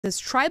This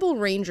tribal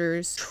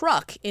ranger's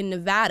truck in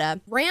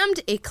Nevada rammed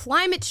a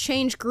climate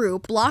change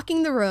group,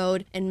 blocking the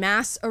road, and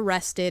mass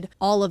arrested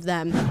all of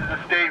them. This is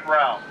a state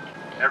route.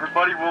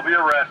 Everybody will be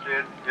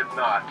arrested if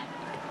not.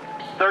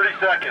 30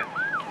 seconds.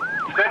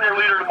 Send your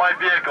leader to my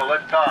vehicle.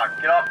 Let's talk.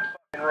 Get off the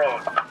fucking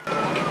road.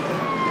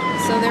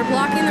 So they're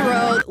blocking the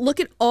road. Look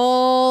at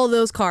all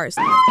those cars.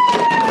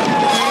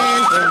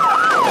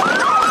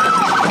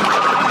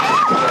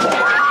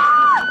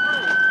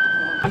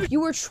 If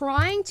you were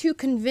trying to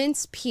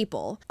convince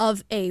people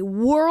of a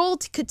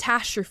world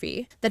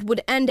catastrophe that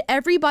would end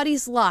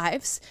everybody's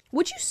lives,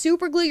 would you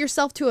superglue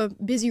yourself to a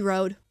busy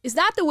road? Is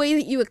that the way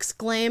that you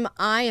exclaim,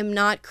 "I am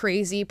not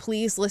crazy,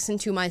 please listen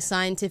to my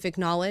scientific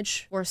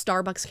knowledge," or a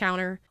Starbucks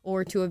counter,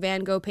 or to a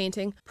Van Gogh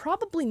painting?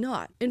 Probably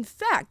not. In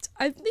fact,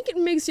 I think it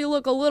makes you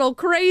look a little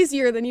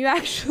crazier than you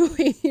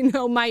actually,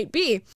 might be.